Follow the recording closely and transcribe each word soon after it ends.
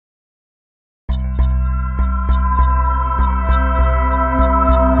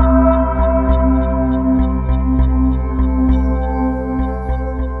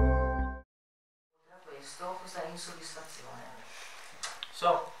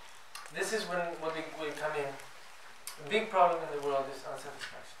this is when we come in. A big problem in the world is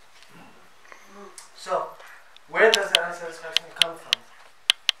unsatisfaction. So, where does the unsatisfaction come from?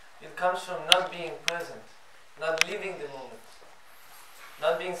 It comes from not being present, not living the moment,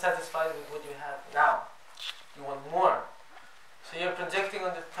 not being satisfied with what you have now. You want more. So you're projecting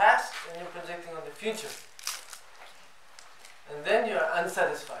on the past and you're projecting on the future. And then you're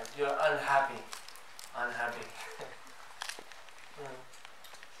unsatisfied, you're unhappy. Unhappy.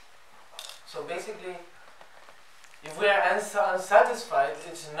 So basically, if we are unsatisfied,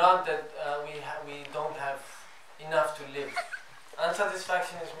 it's not that we don't have enough to live.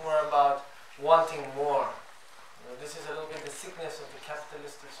 Unsatisfaction is more about wanting more. This is a little bit the sickness of the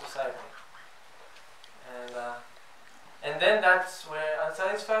capitalistic society. And then that's where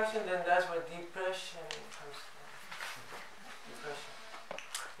unsatisfaction, then that's where depression comes from. Depression.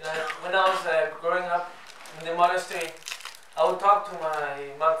 When I was growing up in the monastery, I would talk to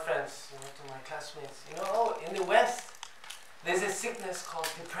my monk friends, to my classmates. In the West, there's a sickness called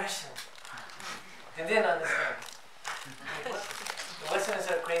depression. They didn't understand. The Westerners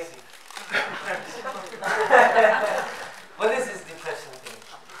are crazy. What is this depression thing?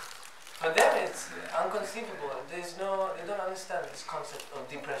 For them, it's unconceivable. They don't understand this concept of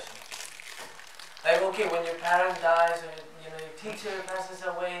depression. Like, okay, when your parent dies or your teacher passes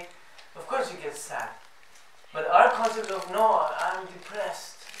away, of course you get sad. But our concept of I'm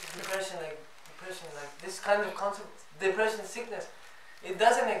depressed, depression like this kind of concept, depression, sickness, it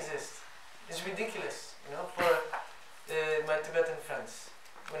doesn't exist. It's ridiculous, for my Tibetan friends.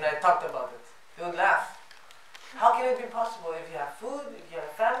 When I talked about it, they would laugh. How can it be possible if you have food, if you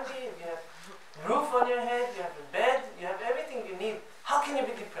have family, if you have a roof on your head, you have a bed, you have everything you need? How can you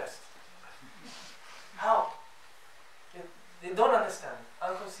be depressed? How? They don't understand.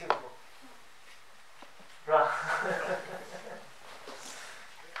 Unconceivable. Right.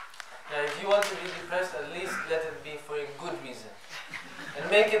 Now, if you want to be depressed, at least let it be for a good reason. And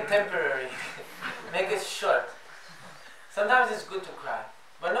make it temporary. Make it short. Sometimes it's good to cry,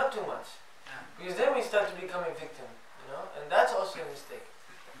 but not too much. Because then we start to become a victim, and that's also a mistake.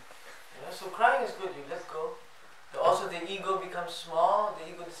 So crying is good, you let go. Also the ego becomes small,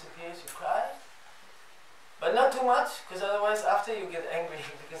 the ego disappears, you cry. But not too much, because otherwise after you get angry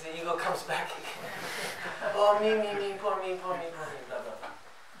because the ego comes back again. Oh, me, poor me, blah, blah, blah.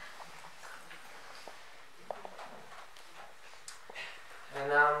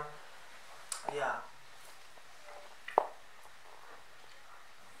 And yeah.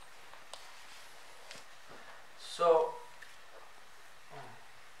 So,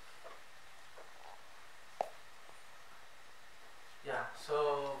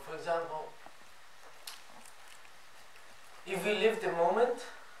 so for example, if we live the moment,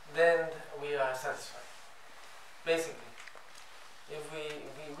 then we are satisfied. Basically, if we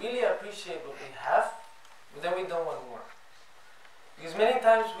really appreciate what we have, then we don't want more. Because many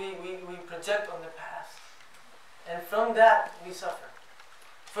times we project on the past, and from that we suffer.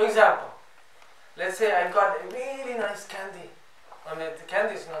 For example, let's say I got a really nice candy. I mean, the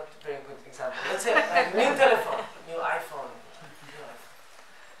candy is not a very good example. Let's say a new telephone, new iPhone.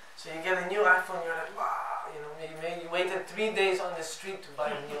 So you get a new iPhone, you're like, wow, you waited 3 days on the street to buy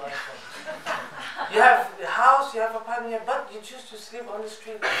a new iPhone. You have a house, you have a apartment, but you choose to sleep on the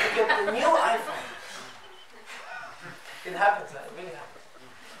street to get the new iPhone. It happens, it really happens.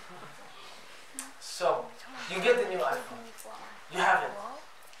 So, you get the new iPhone. You have it.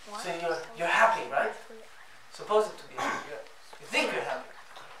 So you're happy, right? Supposed to be happy. You think you're happy.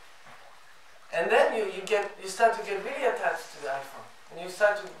 And then you start to get really attached to the iPhone. And you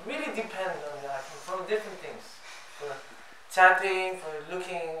start to really depend on the iPhone for different things. For chatting, for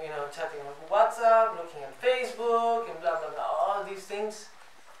looking, chatting on WhatsApp, looking at Facebook, and blah, blah, blah, all these things.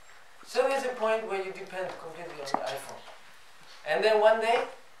 So there's a point where you depend completely on the iPhone. And then one day,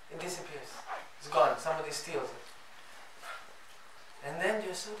 it disappears. It's gone. Somebody steals it. And then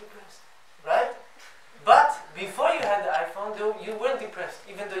you're so depressed, right? But before you had the iPhone, though, you weren't depressed,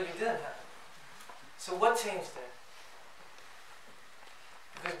 even though you didn't have it. So what changed there?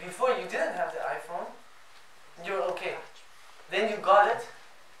 Because before you didn't have the iPhone, you're okay. Then you got it,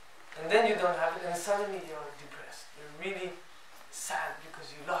 and then you don't have it, and suddenly you're depressed. You're really sad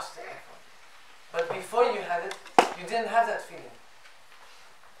because you lost the iPhone. But before you had it, you didn't have that feeling.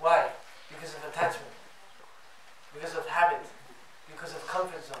 Why? Because of attachment, because of habit, because of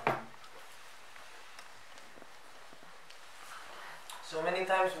comfort zone. So many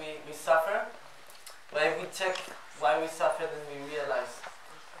times we suffer, but if we check why we suffer, then we realize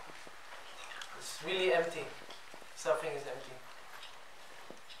it's really empty. Suffering is empty.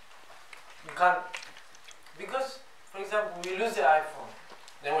 You can't, because, for example, we lose the iPhone,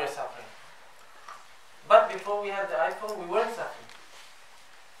 then we're suffering. But before we had the iPhone, we weren't suffering.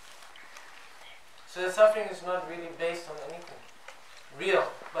 So the suffering is not really based on anything real,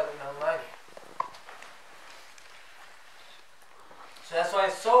 but in our mind. So that's why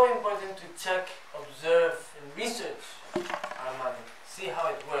it's so important to check, observe, and research our mind, see how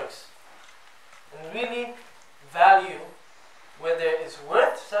it works, and really value whether it's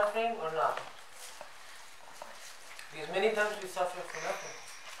worth suffering or not. Because many times we suffer for nothing.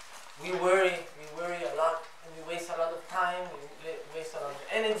 We worry a lot, and we waste a lot of time, we waste a lot of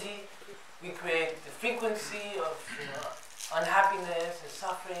energy, we create the frequency of unhappiness and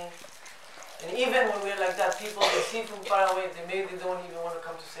suffering. And even when we're like that, people they see from far away, they don't even want to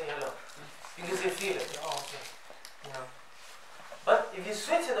come to say hello. Because they feel it, oh okay. But if you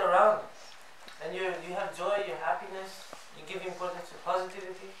switch it around, and you have joy, your happiness, you give importance to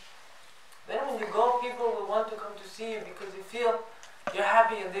positivity, then when you go, people will want to come to see you because they feel you're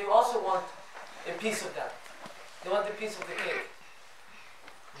happy and they also want a piece of that. They want a piece of the cake.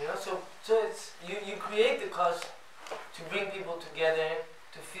 So it's you create the cause to bring people together,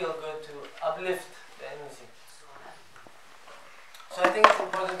 to feel good, to uplift the energy. So I think it's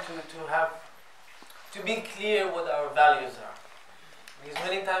important to be clear what our values are. Because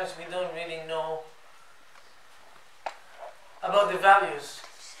many times we don't really know about the values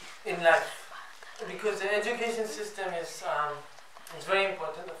in life. Because the education system is very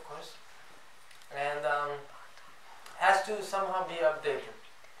important, of course, and has to somehow be updated.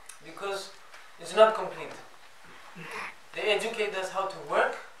 Because it's not complete. They educate us how to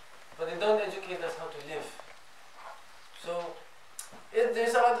work, but they don't educate us how to live. So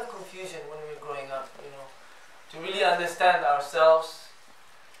there's a lot of confusion when we're growing up, to really understand ourselves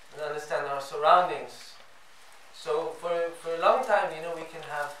and understand our surroundings. So for a long time, we can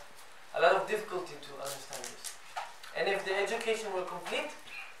have a lot of difficulty to understand this. And if the education were complete,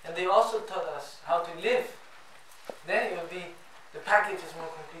 and they also taught us how to live, then it would be, the package is more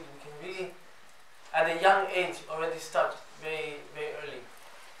complete. We can really, at a young age, already start very, very early.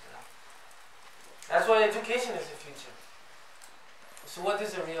 That's why education is the future. So what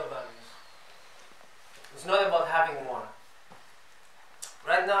is the real values? It's not about having more.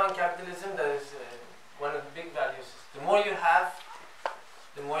 Right now in capitalism, that is one of the big values. The more you have,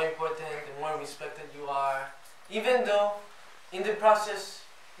 the more important, the more respected you are. Even though in the process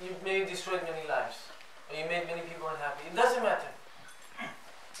you maybe destroyed many lives, or you made many people unhappy. It doesn't matter.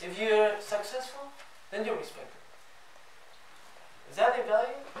 If you're successful, then you're respected. Is that a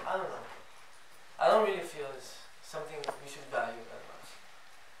value? I don't know. I don't really feel it's something we should value that much.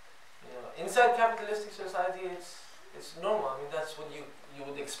 Inside capitalistic society, it's normal. I mean, that's what you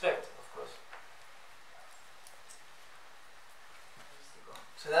would expect, of course.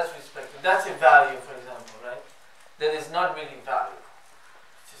 So that's respected. That's a value, for example, right? That is not really value.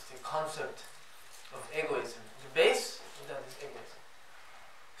 It's just a concept of egoism. The base of that is egoism.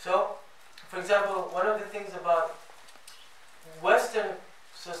 So, for example, one of the things about Western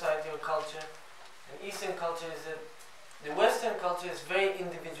society or culture and Eastern culture is that the Western culture is very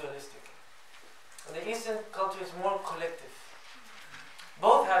individualistic. And the Eastern culture is more collective.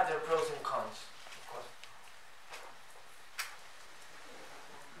 Both have their pros and cons, of course.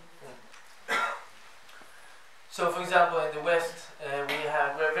 So, for example, in the West,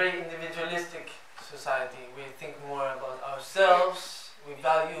 we're a very individualistic society. We think more about ourselves. We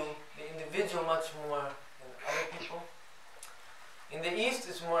value the individual much more than other people. In the East,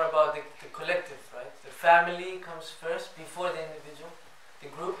 it's more about the collective, right? The family comes first before the individual. The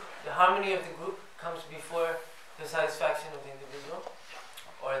group, the harmony of the group comes before the satisfaction of the individual,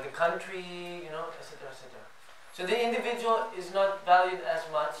 or the country, etc., etc. So the individual is not valued as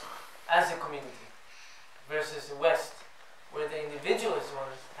much as the community, versus the West, where the individual is one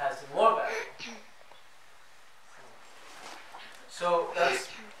that has more value. So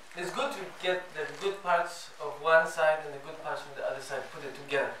it's good to get the good parts of one side and the good parts from the other side, put it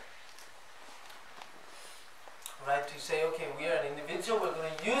together. Right? To say, okay, we are an individual, we're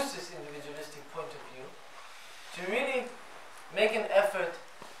going to use this individualistic point of view to really make an effort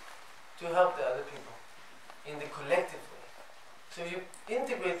to help the other people in the collective way. So if you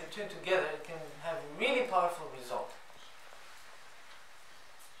integrate the two together, it can have a really powerful result.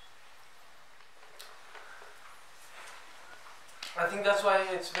 I think that's why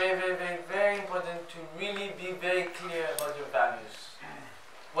it's very, very, very, very important to really be very clear about your values.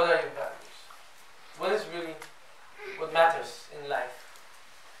 What are your values? What is really, what matters in life?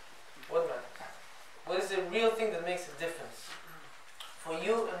 What matters? What is the real thing that makes a difference for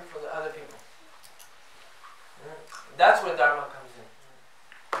you and for the other people? That's where Dharma comes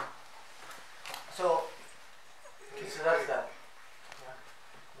in. So, okay, so that's that. Yeah.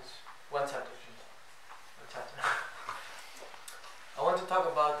 Just one chapter, please. talk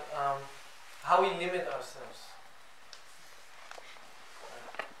about how we limit ourselves.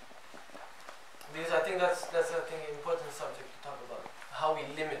 Because I think that's an important subject to talk about. How we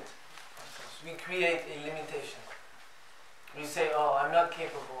limit ourselves. We create a limitation. We say, "Oh, I'm not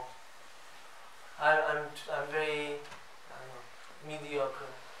capable. I'm very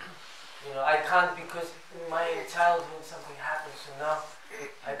mediocre. You know, I can't because in my childhood something happened, so now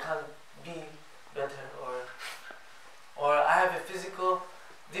I can't be better, or I have a physical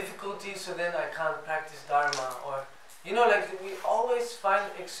difficulty, so then I can't practice Dharma, or you know, like we always find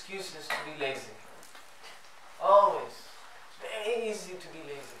excuses to be lazy. Always. It's very easy to be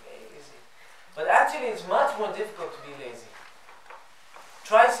lazy, very easy. But actually it's much more difficult to be lazy.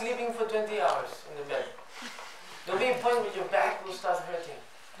 Try sleeping for 20 hours in the bed. There'll be a point where your back will start hurting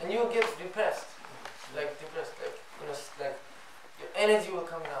and you'll get depressed. Like you know, like your energy will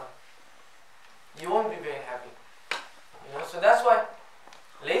come down. You won't be very happy. You know, so that's why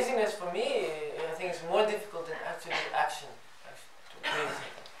laziness for me, I think, is more difficult than actually action. To be lazy.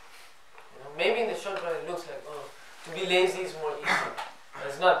 You know, maybe in the short run it looks like, oh, to be lazy is more easy. But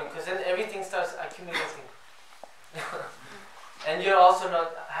it's not, because then everything starts accumulating. And you're also not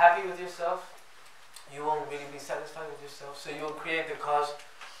happy with yourself. You won't really be satisfied with yourself. So you'll create the cause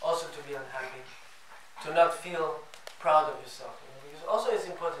also to be unhappy, to not feel proud of yourself. You know? Because also it's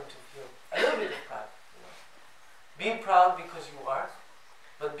important to feel a little bit of pride. You know? Be proud because you are,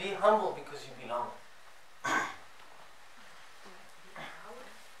 but be humble because you belong.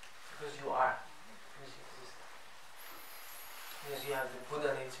 Because you are. Because you exist. Because you have the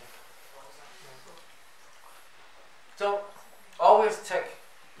Buddha nature. So, always check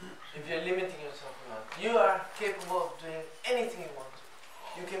if you're limiting yourself or not. You are capable of doing anything you want.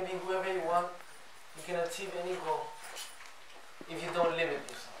 You can be whoever you want. You can achieve any goal if you don't limit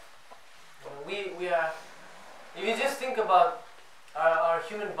yourself. You know, we are. If you just think about our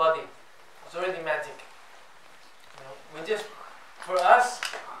human body, it's already magic. You know, we just, for us,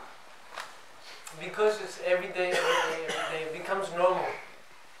 because it's every day, it becomes normal.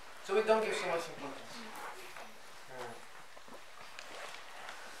 So we don't give so much importance.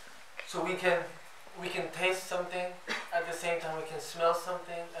 So we can taste something, at the same time we can smell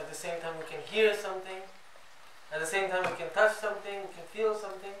something, at the same time we can hear something, at the same time we can touch something, we can feel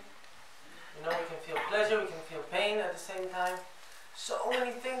something. You know, we can feel pleasure, we can feel pain at the same time. So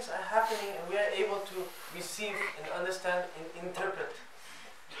many things are happening and we are able to receive and understand and interpret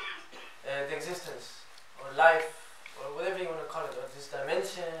the existence, or life, or whatever you want to call it, or this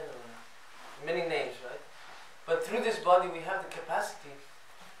dimension, or many names, right? But through this body we have the capacity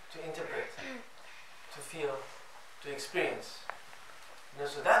to interpret, to feel, to experience. You know,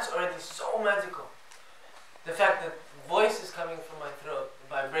 so that's already so magical. The fact that voice is coming from my throat, the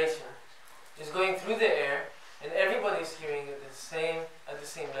vibration, is going through the air, and everybody is hearing it at the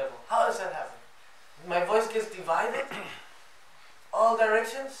same level. How does that happen? My voice gets divided, all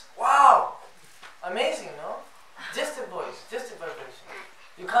directions. Wow, amazing, no? Just a voice, just a vibration.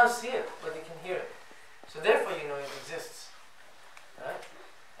 You can't see it, but you can hear it. So therefore, you know it exists, right?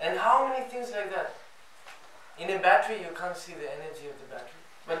 And how many things like that? In a battery, you can't see the energy of the battery,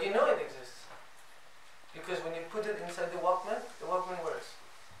 but you know it exists. Because when you put it inside the Walkman works,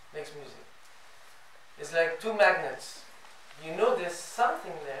 makes music. It's like two magnets. You know there's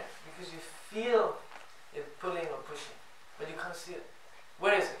something there because you feel it pulling or pushing, but you can't see it.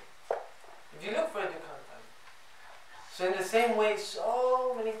 Where is it? If you look for it, you can't find it. So in the same way,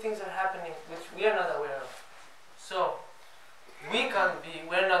 so many things are happening which we are not aware of. So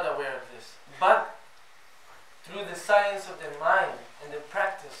we're not aware of this, but through the science of the mind and the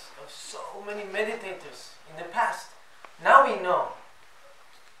practice of so many meditators in the past, now we know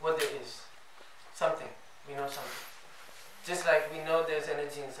what there is. Something. We know something. Just like we know there's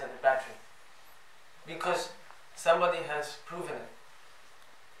energy inside the battery. Because somebody has proven it.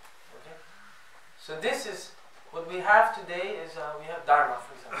 Okay? So this is, what we have today is, we have Dharma,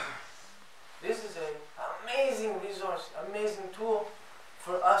 for example. This is an amazing resource, amazing tool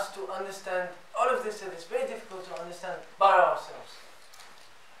for us to understand all of this that is very difficult to understand by ourselves.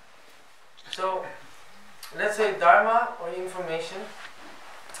 So, let's say Dharma or information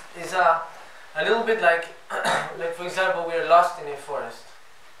is a little bit like, like for example, we are lost in a forest.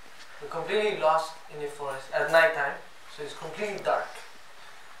 We're completely lost in a forest at night time, so it's completely dark.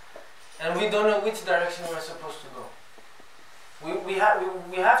 And we don't know which direction we're supposed to go. We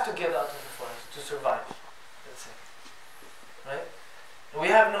have to get out of the forest to survive, let's say. Right? We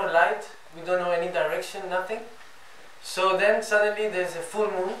have no light, we don't know any direction, nothing. So then suddenly there's a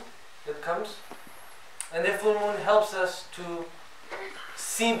full moon that comes, and the full moon helps us to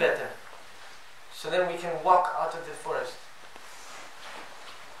see better. So then we can walk out of the forest.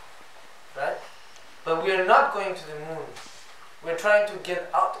 But we are not going to the moon. We're trying to get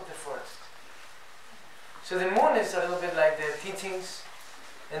out of the forest. So the moon is a little bit like the teachings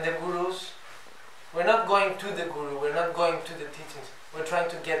and the gurus. We're not going to the guru, we're not going to the teachings. We're trying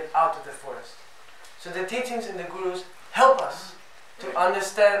to get out of the forest. So the teachings and the gurus help us to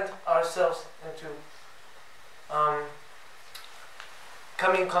understand ourselves and to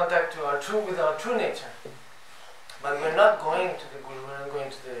come in contact with our true nature. But we're not going to the guru, we're not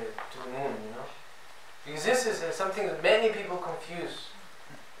going to the moon, you know. Because this is something that many people confuse.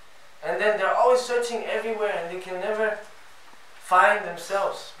 And then they're always searching everywhere and they can never find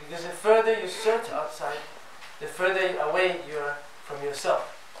themselves. Because the further you search outside, the further away you are from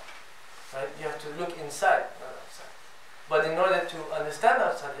yourself. Right? You have to look inside, not outside. But in order to understand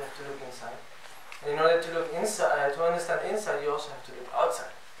outside, you have to look inside. And in order to look inside, to understand inside, you also have to look outside.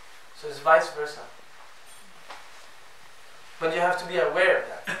 So it's vice versa. But you have to be aware of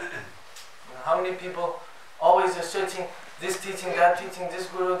that. You know, how many people always are searching this teaching, this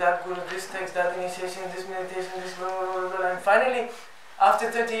guru, this text, that initiation, this meditation, this blah, blah, blah, blah. And finally,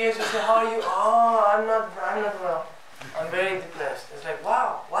 after 30 years, you say, how are you? Oh, I'm not well. I'm very depressed. It's like,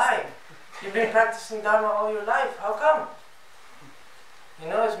 wow, why? You've been practicing Dharma all your life. How come? You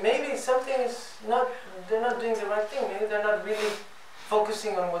know, it's maybe something is not, they're not doing the right thing. Maybe they're not really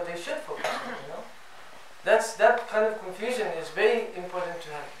focusing on what they should focus on, you know. That kind of confusion is very important to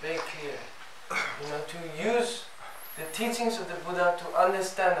have very clear. You know, to use the teachings of the Buddha to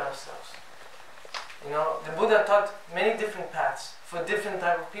understand ourselves. You know, the Buddha taught many different paths for different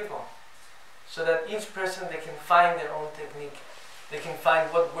type of people. So that each person, they can find their own technique. They can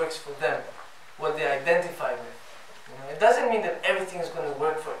find what works for them, what they identify with. You know, it doesn't mean that everything is going to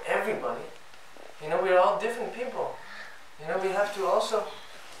work for everybody. You know, we're all different people. You know, we have to also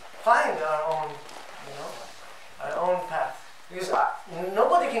find our own, you know, our own path. Because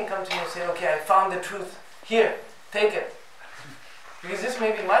nobody can come to you and say, okay, I found the truth. Here, take it. Because this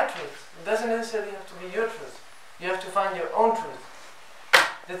may be my truth. It doesn't necessarily have to be your truth. You have to find your own truth.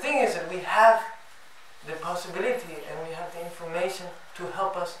 The thing is that we have the possibility and we have the information to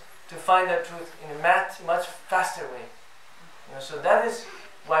help us to find that truth in a much faster way. You know, so that is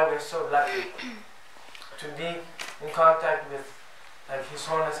why we're so lucky to be in contact with like His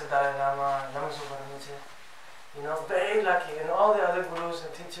Holiness the Dalai Lama, Lama Tzong Khapa, you know, very lucky, and all the other gurus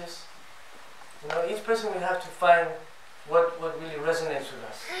and teachers. You know, each person will have to find what really resonates with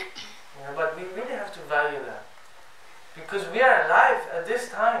us. You know, but we really have to value that. Because we are alive at this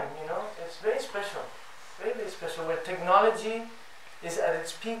time, you know, it's very special. Very, very special. Where technology is at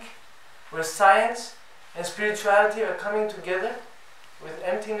its peak, where science and spirituality are coming together with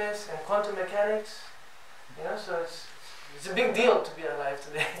emptiness and quantum mechanics. You know, so it's a big deal to be alive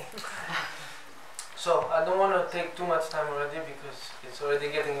today. So I don't want to take too much time already because it's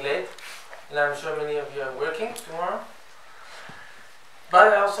already getting late. And I'm sure many of you are working tomorrow.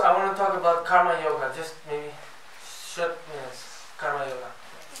 But I want to talk about karma yoga, just maybe short minutes, karma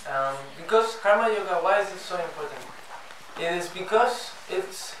yoga. Because karma yoga, why is it so important? It is because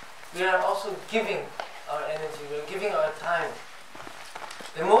we are also giving our energy, we are giving our time.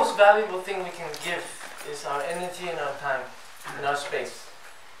 The most valuable thing we can give is our energy and our time and our space.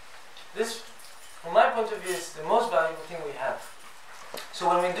 This, from my point of view, is the most valuable thing we have. So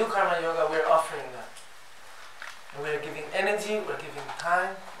when we do karma yoga, we're offering that. And we're giving energy, we're giving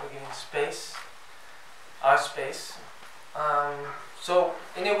time, we're giving space, our space. So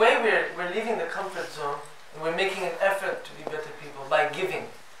in a way we're leaving the comfort zone and we're making an effort to be better people by giving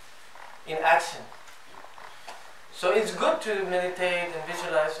in action. So it's good to meditate and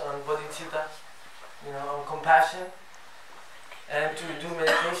visualize on bodhicitta, you know, on compassion, and to do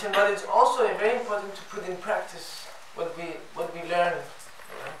meditation, but it's also very important to put in practice what we learn.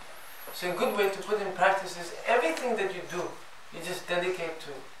 You know? So a good way to put in practice is everything that you do, you just dedicate to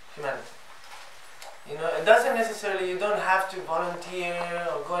humanity. You know, it doesn't necessarily, you don't have to volunteer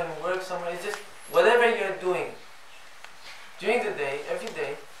or go and work somewhere. It's just whatever you're doing during the day, every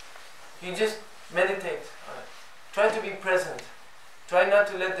day, you just meditate on it. Try to be present. Try not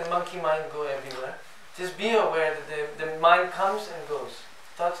to let the monkey mind go everywhere. Just be aware that the mind comes and goes.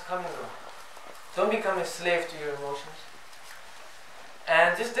 Thoughts come and go. Don't become a slave to your emotions.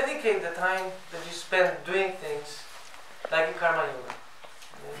 And just dedicate the time that you spend doing things like a karma yoga.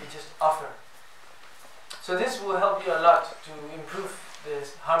 You just offer. So this will help you a lot to improve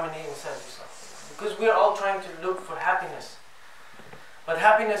this harmony inside yourself. Because we're all trying to look for happiness. But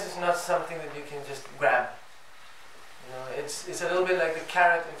happiness is not something that you can just grab. You know, it's a little bit like the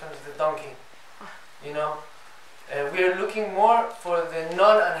carrot in front of the donkey. You know, we are looking more for the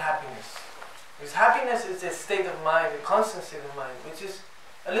non-unhappiness. Because happiness is a state of mind, a constant state of mind, which is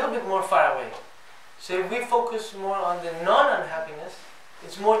a little bit more far away. So if we focus more on the non-unhappiness,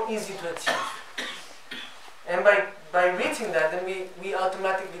 it's more easy to achieve. And by reaching that, then we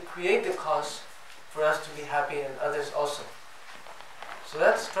automatically create the cause for us to be happy and others also. So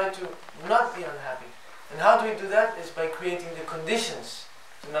let's try to not be unhappy. And how do we do that? Is by creating the conditions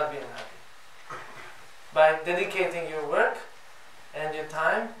to not be unhappy. By dedicating your work and your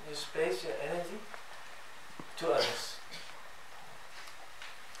time, your space, your energy to others.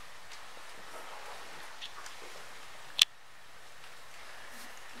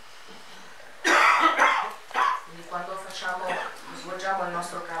 Quando svolgiamo il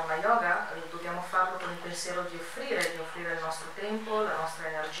nostro karma yoga, dobbiamo farlo con il pensiero di offrire il nostro tempo, la nostra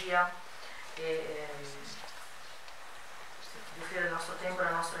energia e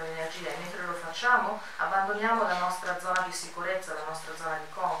mentre lo facciamo abbandoniamo la nostra zona di sicurezza, la nostra zona di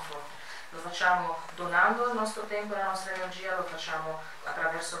comfort. Lo facciamo donando il nostro tempo e la nostra energia, lo facciamo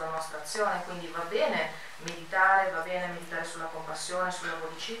attraverso la nostra azione, quindi va bene meditare sulla compassione, sulla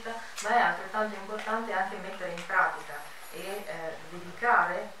bodhicitta, ma è altrettanto importante anche mettere in pratica e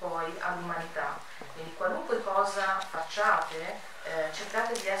dedicare poi all'umanità. Quindi qualunque cosa facciate,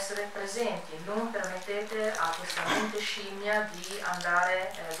 cercate di essere presenti, non permettete a questa mente scimmia di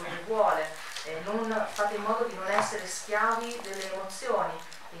andare dove vuole, non fate in modo di non essere schiavi delle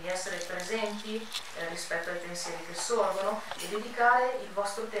emozioni, quindi essere presenti rispetto ai pensieri che sorgono e dedicare il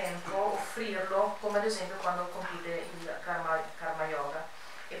vostro tempo, offrirlo, come ad esempio quando compite il karma yoga.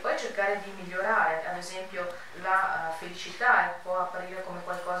 E poi cercare di migliorare, ad esempio la felicità può apparire come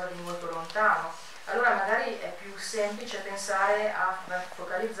qualcosa di molto lontano, allora magari è più semplice pensare a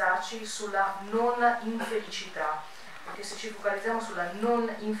focalizzarci sulla non infelicità, perché se ci focalizziamo sulla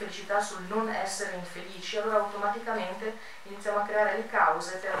non infelicità, sul non essere infelici, allora automaticamente iniziamo a creare le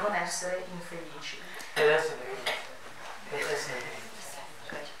cause per non essere infelici. Per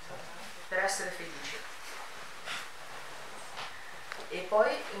essere felici. E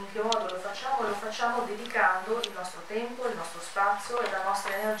poi in che modo lo facciamo? Lo facciamo dedicando il nostro tempo, il nostro spazio e la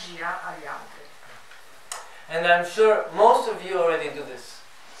nostra energia agli altri. And I'm sure most of you already do this.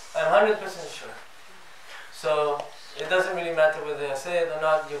 I'm 100% sure. So it doesn't really matter whether I say it or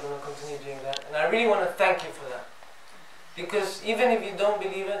not, you're going to continue doing that. And I really want to thank you for that. Because even if you don't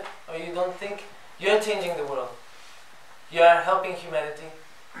believe it or you don't think, you're changing the world. You are helping humanity,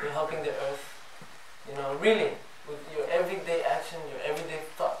 you're helping the earth. You know, really, with your everyday action, your everyday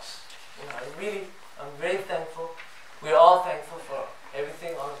thoughts. You know, I'm very thankful. We're all thankful for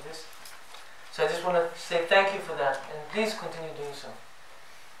everything, all of this. So I just want to say thank you for that, and please continue doing so.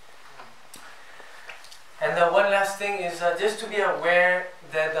 And one last thing is just to be aware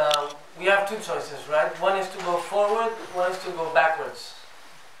that we have two choices, right? One is to go forward, one is to go backwards,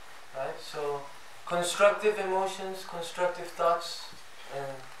 right? So constructive emotions, constructive thoughts, and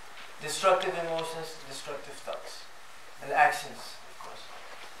destructive emotions, destructive thoughts, and actions, of course.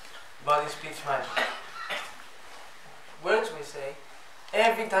 Body, speech, mind. Words we say,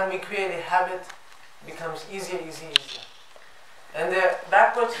 every time we create a habit, it becomes easier. And the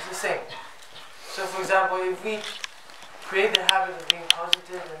backwards is the same. So for example, if we create the habit of being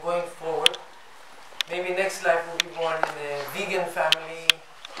positive and going forward, maybe next life we'll be born in a vegan family,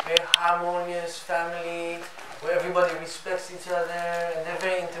 very harmonious family, where everybody respects each other and they're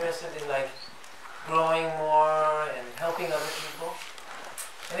very interested in like growing more and helping other people.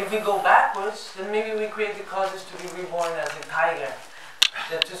 And if we go backwards, then maybe we create the causes to be reborn as a tiger.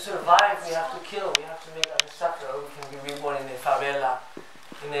 That to survive we have to kill, we have to make others suffer, or we can be reborn in a favela,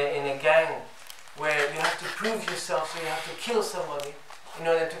 in a gang, where you have to prove yourself, so you have to kill somebody in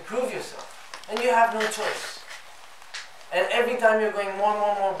order to prove yourself. And you have no choice. And every time you're going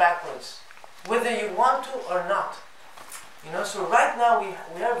more backwards, whether you want to or not. You know, so right now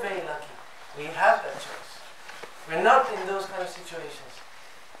we are very lucky. We have that choice. We're not in those kind of situations.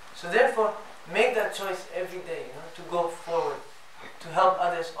 So therefore, make that choice every day, you know, to go forward, to help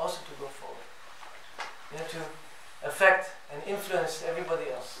others also to go forward. You know, to affect and influence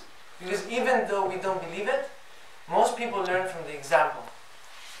everybody else. Because even though we don't believe it, most people learn from the example,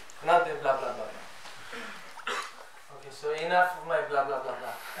 not the blah blah blah. Okay, so enough of my blah blah blah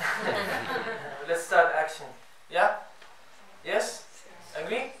blah. Let's start action. Yeah? Yes?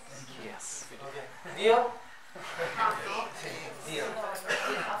 Agree? Yes. Okay. Deal? Deal.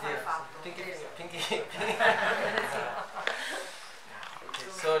 Pinky. Okay,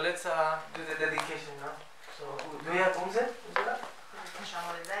 so let's do the dedication now. So, do we have Umze?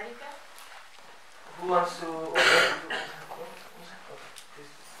 Facciamo le dediche. Who wants to open?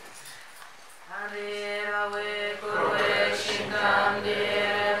 Arrivawe kurwe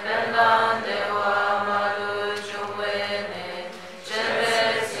shikandire pendante wa maru juwene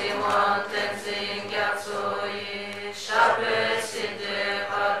chebe si wan tenzin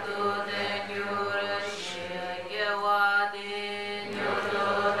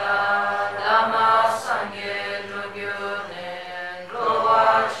Lama